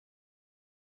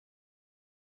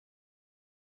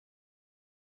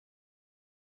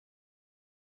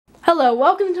Hello,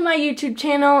 welcome to my YouTube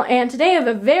channel, and today I have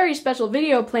a very special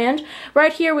video planned.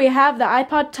 Right here we have the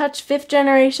iPod Touch 5th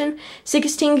generation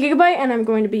 16GB, and I'm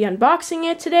going to be unboxing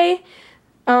it today.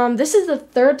 This is the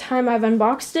third time I've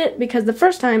unboxed it because the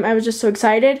first time I was just so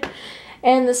excited,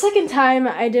 and the second time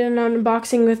I did an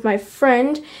unboxing with my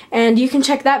friend, and you can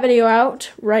check that video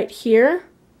out right here.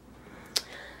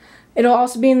 It'll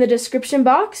also be in the description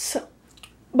box.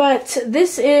 But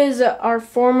this is our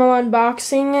formal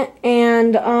unboxing,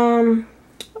 and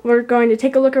we're going to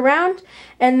take a look around,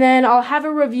 and then I'll have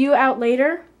a review out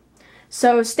later,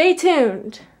 so stay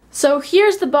tuned. So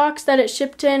here's the box that it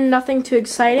shipped in, nothing too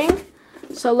exciting.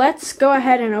 So let's go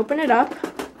ahead and open it up.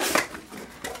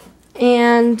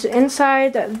 And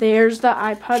inside there's the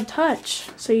iPod Touch.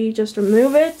 So you just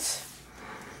remove it,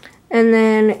 and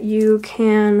then you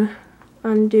can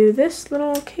undo this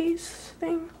little case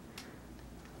thing.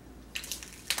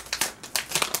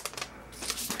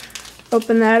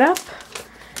 Open that up,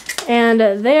 and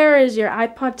there is your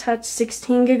iPod Touch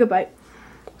 16GB.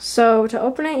 So to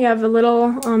open it, you have a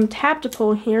little tab to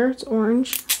pull here. It's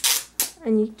orange,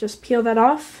 and you just peel that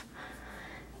off.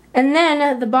 And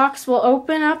then the box will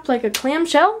open up like a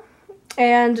clamshell,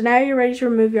 and now you're ready to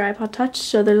remove your iPod Touch.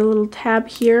 So there's a little tab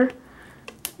here,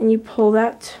 and you pull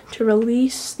that to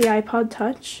release the iPod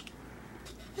Touch.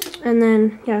 And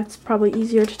then, yeah, it's probably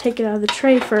easier to take it out of the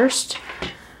tray first.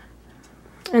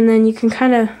 And then you can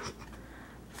kind of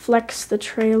flex the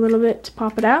tray a little bit to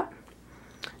pop it out.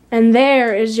 And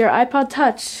there is your iPod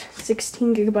Touch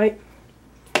 16GB.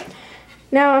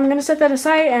 Now I'm going to set that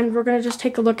aside, and we're going to just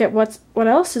take a look at what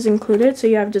else is included. So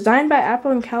you have designed by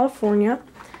Apple in California.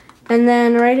 And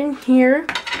then right in here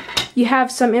you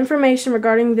have some information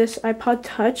regarding this iPod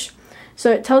Touch. So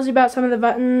it tells you about some of the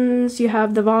buttons. You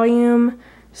have the volume,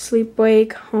 sleep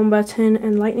wake, home button,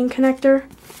 and lightning connector.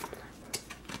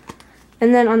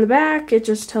 And then on the back, it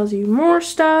just tells you more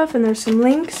stuff, and there's some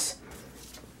links.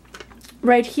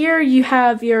 Right here, you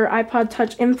have your iPod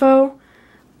Touch info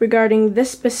regarding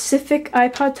this specific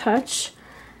iPod Touch,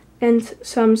 and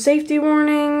some safety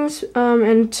warnings,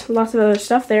 and lots of other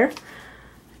stuff there.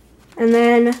 And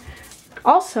then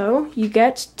also, you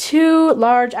get 2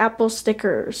 large Apple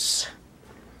stickers.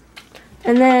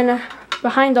 And then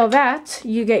behind all that,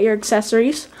 you get your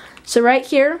accessories. So right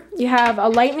here, you have a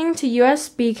lightning to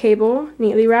USB cable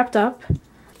neatly wrapped up,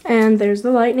 and there's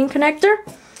the lightning connector.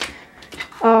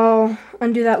 I'll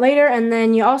undo that later. And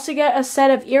then you also get a set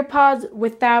of earpods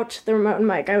without the remote and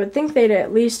mic. I would think they'd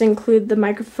at least include the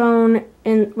microphone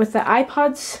with the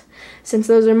iPods, since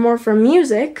those are more for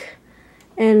music,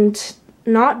 and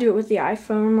not do it with the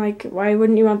iPhone. Like, why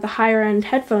wouldn't you want the higher end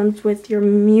headphones with your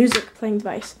music playing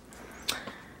device?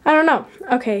 I don't know.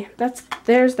 Okay,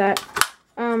 there's that.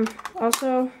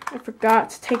 Also, I forgot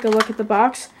to take a look at the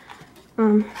box.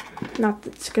 Not that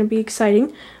it's going to be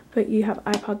exciting, but you have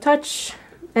iPod Touch,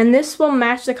 and this will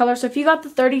match the color. So if you got the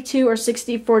 32 or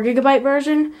 64GB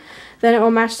version, then it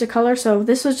will match the color. So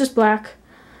this was just black,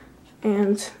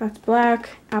 and that's black,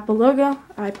 Apple logo,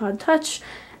 iPod Touch.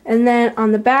 And then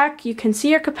on the back, you can see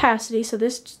your capacity. So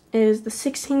this is the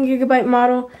 16GB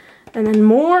model, and then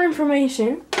more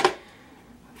information.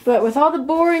 But with all the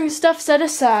boring stuff set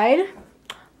aside,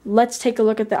 let's take a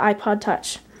look at the iPod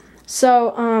Touch.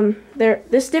 So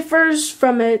this differs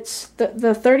from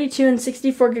the 32 and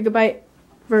 64GB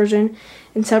version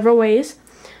in several ways.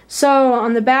 So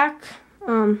on the back,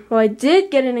 well, I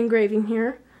did get an engraving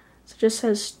here. So it just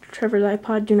says Trevor's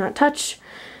iPod, do not touch.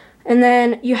 And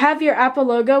then you have your Apple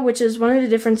logo, which is one of the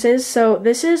differences. So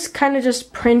this is kind of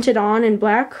just printed on in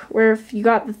black, where if you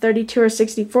got the 32 or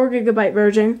 64GB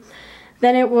version,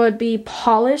 then it would be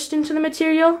polished into the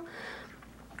material.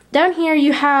 Down here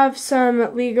you have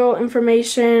some legal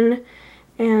information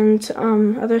and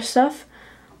other stuff.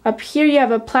 Up here you have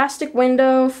a plastic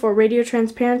window for radio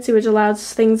transparency, which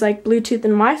allows things like Bluetooth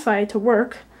and Wi-Fi to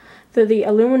work through the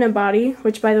aluminum body,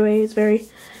 which by the way is very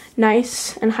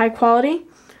nice and high quality.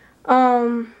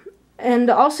 And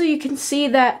also you can see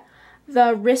that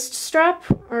the wrist strap,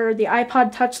 or the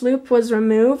iPod Touch loop, was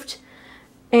removed,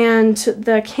 and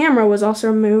the camera was also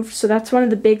removed, so that's one of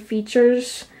the big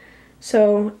features.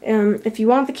 So if you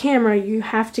want the camera, you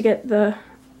have to get the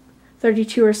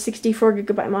 32 or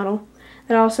 64GB model.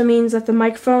 That also means that the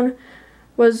microphone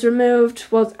was removed,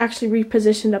 well, it's actually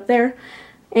repositioned up there,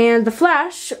 and the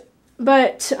flash.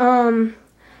 But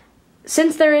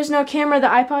since there is no camera, the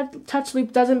iPod Touch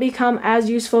Loop doesn't become as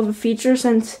useful of a feature,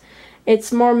 since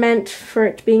it's more meant for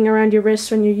it being around your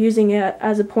wrist when you're using it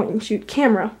as a point-and-shoot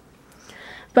camera.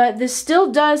 But this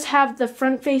still does have the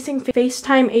front-facing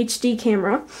FaceTime HD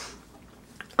camera.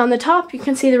 On the top, you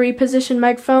can see the repositioned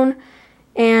microphone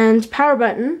and power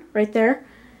button right there.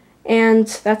 and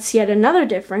that's yet another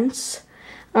difference.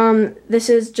 This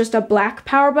is just a black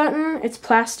power button. It's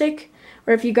plastic,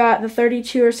 or if you got the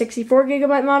 32 or 64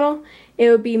 gigabyte model, it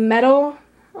would be metal,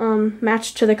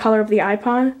 matched to the color of the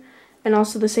iPod, and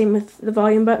also the same with the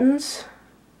volume buttons.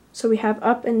 So we have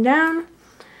up and down.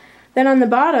 Then on the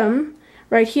bottom,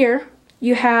 right here,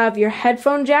 you have your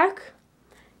headphone jack,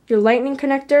 your lightning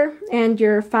connector, and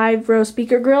your 5-row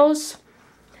speaker grills.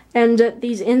 And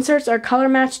these inserts are color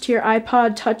matched to your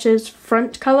iPod Touch's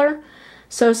front color.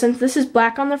 So since this is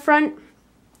black on the front,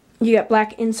 you get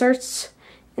black inserts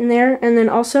in there. And then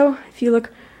also, if you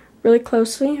look really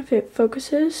closely, if it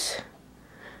focuses,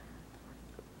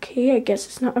 okay, I guess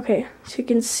it's not, okay, so you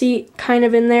can see kind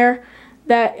of in there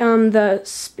that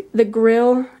the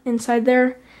grill inside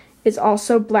there is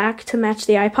also black to match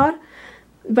the iPod.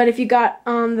 But if you got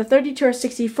the 32 or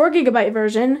 64 gigabyte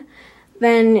version,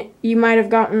 then you might have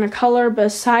gotten a color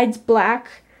besides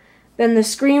black. Then the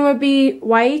screen would be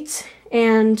white,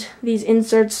 and these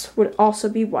inserts would also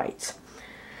be white.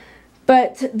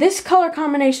 But this color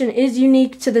combination is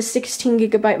unique to the 16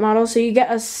 gigabyte model, so you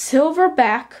get a silver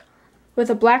back with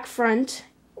a black front,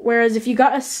 whereas if you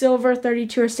got a silver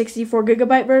 32 or 64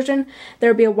 gigabyte version, there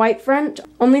would be a white front.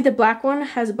 Only the black one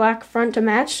has a black front to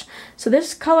match, so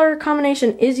this color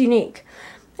combination is unique.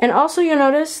 And also you'll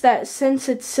notice that since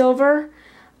it's silver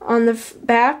on the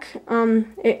back,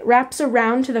 it wraps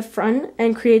around to the front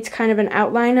and creates kind of an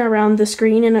outline around the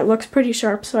screen, and it looks pretty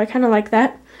sharp, so I kind of like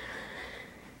that.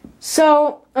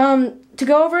 So, to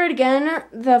go over it again,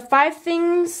 the 5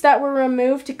 things that were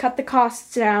removed to cut the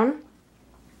costs down.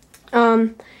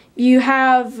 You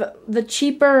have the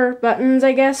cheaper buttons,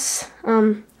 I guess.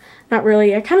 Not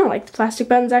really. I kind of like the plastic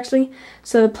buttons, actually.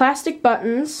 So the plastic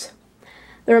buttons,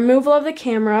 the removal of the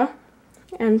camera,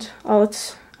 and all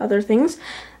its other things,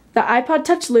 the iPod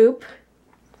Touch loop,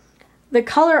 the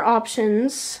color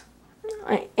options,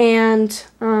 and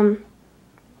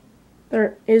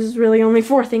there is really only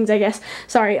 4 things, I guess.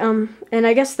 Sorry. And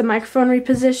I guess the microphone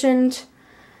repositioned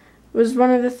was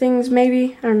one of the things,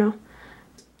 maybe. I don't know.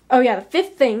 Oh yeah, the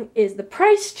 5th thing is the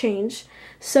price change.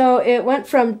 So it went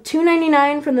from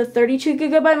 $299 from the 32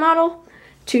 gigabyte model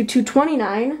to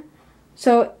 $229.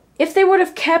 So if they would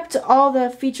have kept all the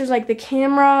features like the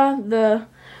camera, the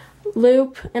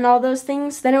loop, and all those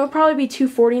things, then it would probably be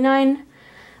 $249.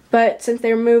 But since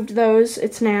they removed those,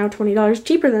 it's now $20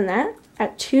 cheaper than that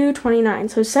at $229.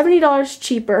 So $70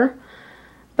 cheaper.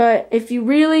 But if you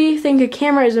really think a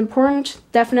camera is important,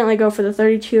 definitely go for the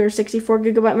 32 or 64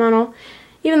 gigabyte model,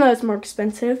 even though it's more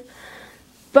expensive.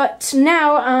 But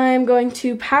now I'm going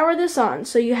to power this on.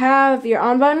 So you have your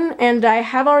on button, and I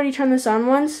have already turned this on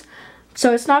once,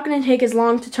 so it's not going to take as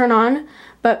long to turn on.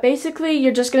 But basically,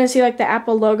 you're just going to see like the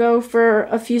Apple logo for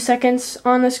a few seconds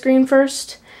on the screen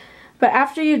first. But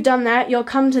after you've done that, you'll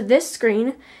come to this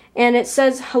screen, and it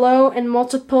says hello in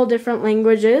multiple different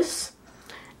languages.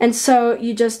 And so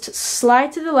you just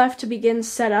slide to the left to begin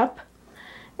setup.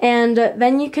 And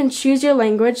then you can choose your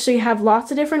language, so you have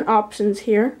lots of different options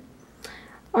here.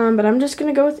 But I'm just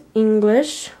going to go with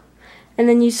English. And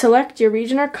then you select your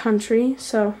region or country.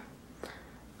 So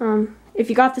if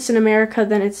you got this in America,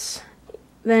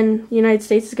 then United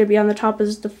States is going to be on the top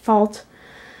as default.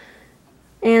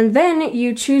 And then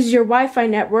you choose your Wi-Fi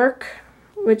network,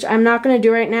 which I'm not going to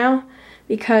do right now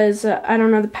because I don't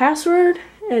know the password.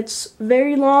 It's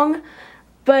very long.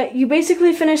 But you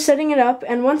basically finish setting it up,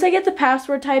 and once I get the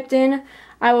password typed in,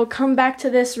 I will come back to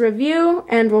this review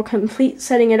and will complete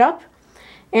setting it up,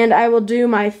 and I will do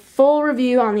my full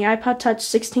review on the iPod Touch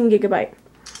 16 gigabyte.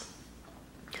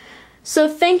 So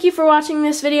thank you for watching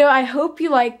this video. I hope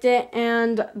you liked it,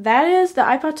 and that is the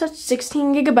iPod Touch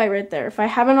 16 gigabyte right there, if I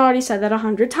haven't already said that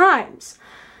 100 times.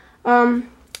 I'm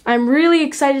really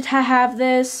excited to have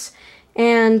this,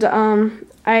 and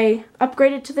I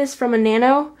upgraded to this from a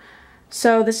Nano.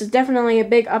 So this is definitely a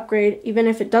big upgrade, even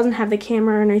if it doesn't have the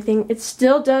camera or anything. It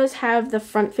still does have the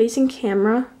front-facing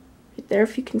camera, right there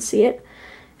if you can see it.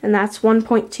 And that's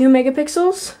 1.2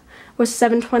 megapixels with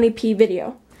 720p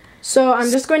video. So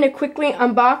I'm just going to quickly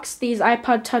unbox these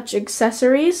iPod Touch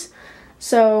accessories.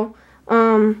 So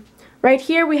right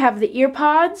here we have the ear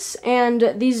pods,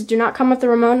 and these do not come with the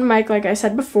remote mic like I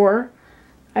said before.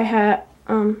 I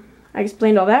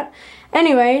explained all that.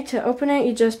 Anyway, to open it,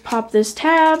 you just pop this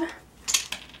tab,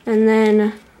 and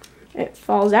then it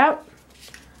falls out,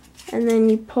 and then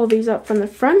you pull these up from the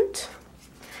front.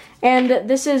 And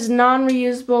this is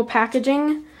non-reusable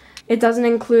packaging. It doesn't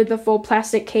include the full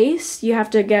plastic case. You have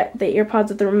to get the earpods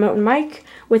with the remote and mic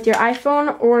with your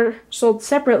iPhone, or sold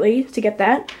separately to get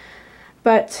that.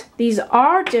 But these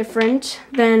are different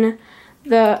than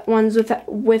the ones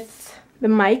with the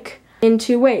mic. in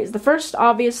two ways. The first,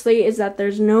 obviously, is that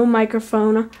there's no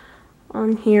microphone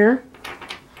on here.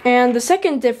 And the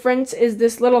second difference is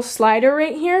this little slider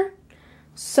right here.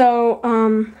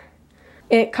 So,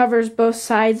 it covers both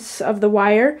sides of the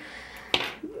wire.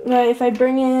 But if I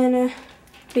bring in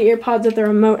the earpods with the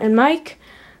remote and mic,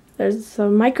 there's a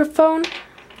microphone.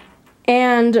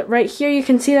 And right here you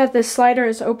can see that this slider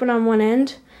is open on one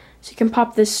end. So you can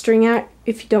pop this string out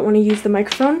if you don't want to use the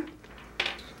microphone.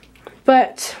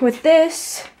 But with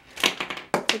this,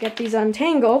 to get these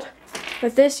untangled,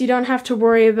 with this you don't have to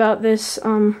worry about this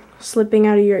slipping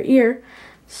out of your ear.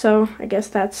 So I guess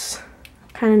that's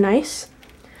kind of nice.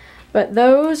 But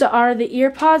those are the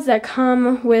earpods that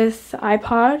come with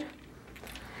iPod.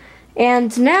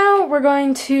 And now we're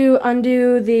going to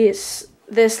undo this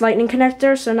lightning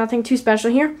connector, so nothing too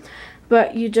special here.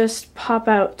 But you just pop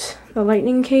out the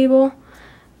lightning cable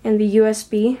and the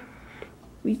USB.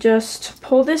 We just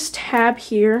pull this tab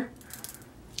here,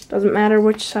 doesn't matter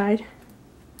which side.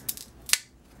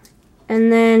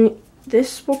 And then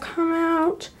this will come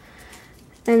out,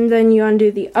 and then you undo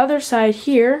the other side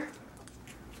here.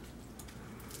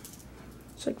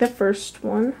 It's like the first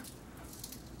one.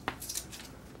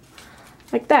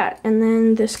 Like that, and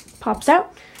then this pops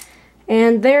out.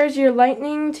 And there's your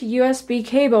lightning to USB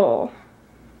cable.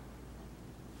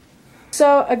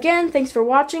 So again, thanks for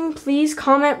watching. Please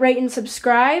comment, rate, and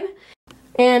subscribe.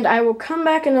 And I will come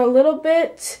back in a little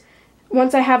bit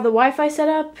once I have the Wi-Fi set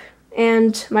up,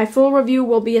 and my full review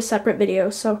will be a separate video.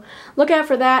 So look out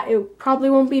for that. It probably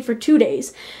won't be for 2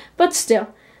 days, but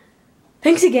still.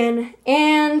 Thanks again,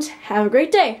 and have a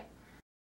great day.